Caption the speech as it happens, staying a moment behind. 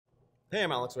Hey,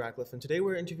 I'm Alex Radcliffe, and today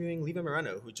we're interviewing Levi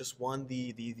Moreno, who just won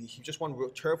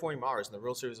Terraforming Mars in the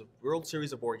World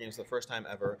Series of Board Games for the first time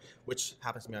ever, which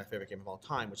happens to be my favorite game of all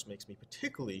time, which makes me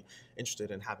particularly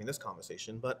interested in having this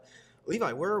conversation. But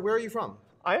Levi, where are you from?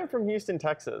 I am from Houston,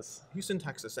 Texas. Houston,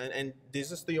 Texas, and is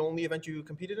this the only event you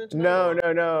competed in tonight?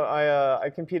 No.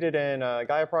 I competed in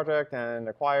Gaia Project and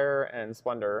Acquire and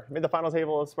Splendor. Made the final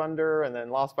table of Splendor and then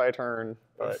lost by a turn.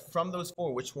 But From those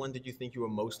four, which one did you think you were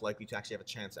most likely to actually have a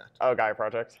chance at? oh, Gaia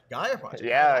Project. Gaia Project.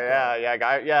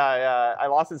 Yeah. I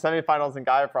lost in semifinals in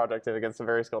Gaia Project against a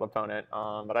very skilled opponent.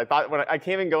 But I thought when I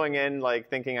came in going in like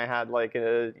thinking I had like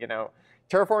a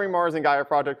Terraforming Mars and Gaia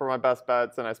Project were my best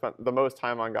bets, and I spent the most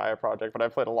time on Gaia Project, but I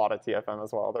played a lot of TFM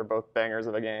as well. They're both bangers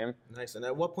of a game. Nice. And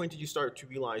at what point did you start to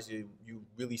realize you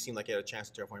really seemed like you had a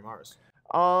chance at Terraforming Mars?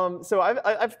 So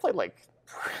I've played like,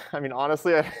 I mean,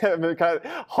 honestly, I've kind of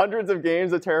hundreds of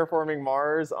games of Terraforming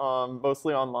Mars,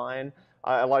 mostly online.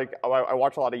 I watch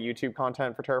a lot of YouTube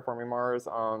content for Terraforming Mars,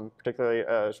 particularly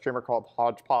a streamer called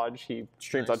Hodgepodge. He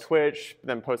streams on Twitch,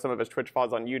 then posts some of his Twitch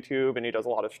VODs on YouTube, and he does a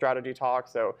lot of strategy talk.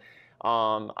 So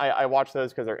I watch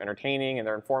those because they're entertaining and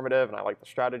they're informative, and I like the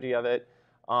strategy of it.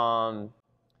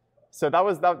 So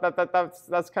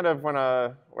that's kind of when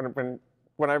I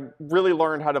really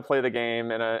learned how to play the game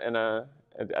at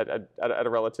a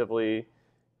relatively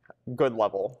good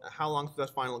level. How long through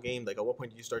that final game? Like, at what point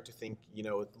did you start to think,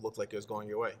 it looked like it was going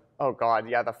your way? Oh God,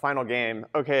 yeah, the final game.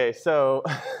 Okay, so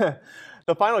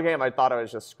the final game, I thought I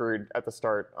was just screwed at the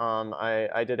start.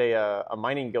 I did a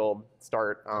mining guild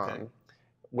start.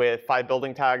 With 5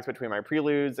 building tags between my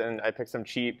preludes, and I picked some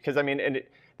cheap, because I mean,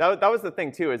 that was the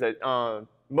thing too, is that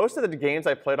most of the games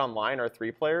I played online are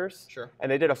 3 players,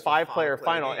 and they did a 5-player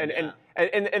final, game,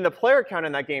 and the player count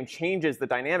in that game changes the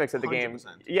dynamics of the 100%. game.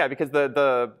 Yeah, because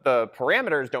the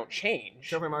parameters don't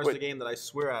change. Terraforming Mars is a game that I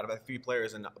swear out of 3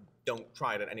 players and don't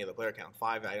try it at any other player count.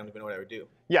 5, I don't even know what I would do.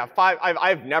 Yeah, 5.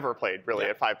 I've never played really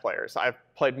at 5 players. I've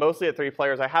played mostly at 3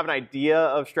 players. I have an idea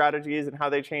of strategies and how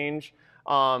they change.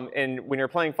 And when you're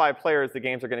playing 5 players, the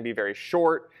games are going to be very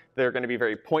short. They're going to be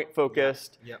very point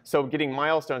focused. So getting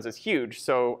milestones is huge.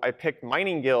 So I picked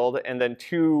Mining Guild and then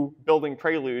 2 building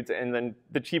preludes and then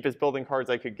the cheapest building cards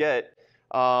I could get,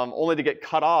 only to get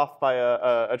cut off by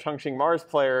a Chongqing Mars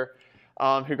player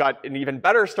who got an even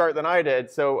better start than I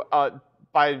did. So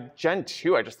by Gen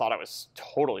 2, I just thought I was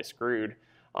totally screwed.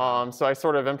 So I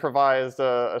sort of improvised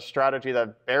a strategy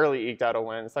that barely eked out a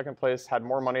win. Second place had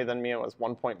more money than me and was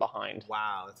 1 point behind.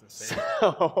 Wow, that's insane.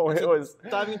 So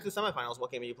diving into the semifinals, what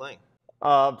game are you playing?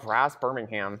 Brass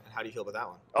Birmingham. And how do you feel about that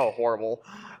one? Oh, horrible.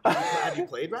 Have you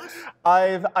played Brass?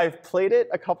 I've played it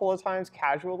a couple of times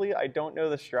casually. I don't know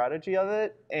the strategy of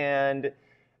it, and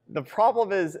the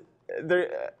problem is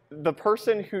the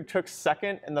person who took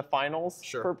second in the finals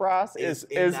for Brass is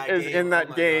in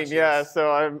that game. Gosh, yeah,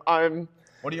 so I'm.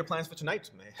 What are your plans for tonight,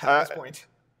 at this point?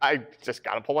 I just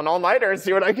got to pull an all-nighter and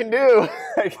see what I can do.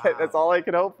 That's all I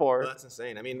can hope for. Well, that's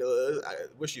insane. I mean, I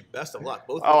wish you best of luck.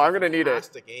 Both I'm going to need it.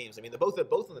 Fantastic games. I mean, they're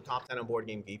both in the top 10 on Board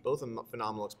Game Geek. Both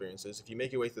phenomenal experiences. If you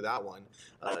make your way through that one,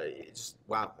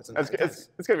 wow, it's going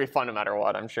to be fun no matter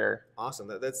what, I'm sure. Awesome.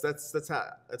 That's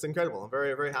incredible. I'm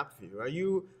very, very happy for you. Are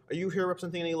you here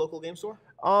representing any local game store?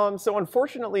 So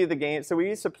unfortunately, so we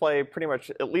used to play pretty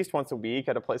much at least once a week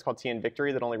at a place called Tea and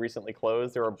Victory that only recently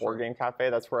closed. They're a board game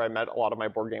cafe. That's where I met a lot of my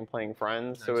board game playing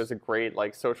friends. Nice. So it was a great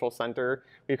social center.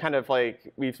 We've kind of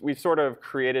we've sort of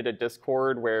created a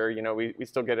Discord where we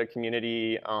still get a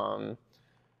community of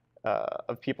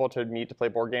people to meet to play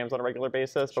board games on a regular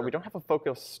basis, but we don't have a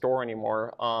focused store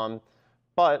anymore.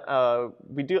 But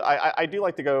I do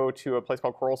like to go to a place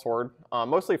called Coral Sword,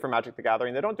 mostly for Magic the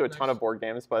Gathering. They don't do a ton of board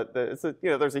games, but there's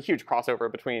a huge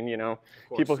crossover between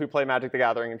people who play Magic the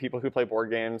Gathering and people who play board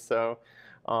games. So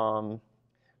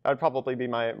that'd probably be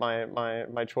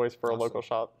my choice for a local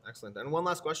shop. Excellent. And one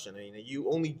last question. I mean,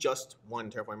 you only just won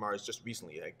Terraforming Mars just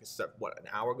recently, what, an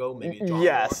hour ago, maybe?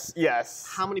 Yes.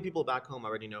 How many people back home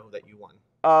already know that you won?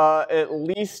 At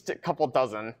least a couple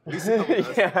dozen.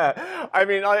 Yeah, I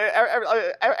mean,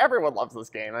 everyone loves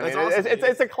this game. I mean, awesome.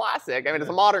 It's a classic. I mean, it's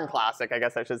a modern classic, I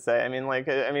guess I should say. I mean,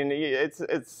 it's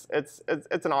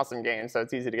an awesome game, so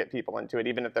it's easy to get people into it,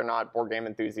 even if they're not board game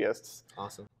enthusiasts.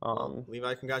 Awesome.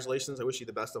 Levi, congratulations. I wish you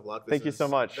the best of luck. Thank you so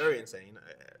much. Very insane.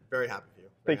 Very happy for you.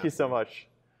 Thank you so much.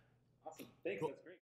 Awesome. Thanks.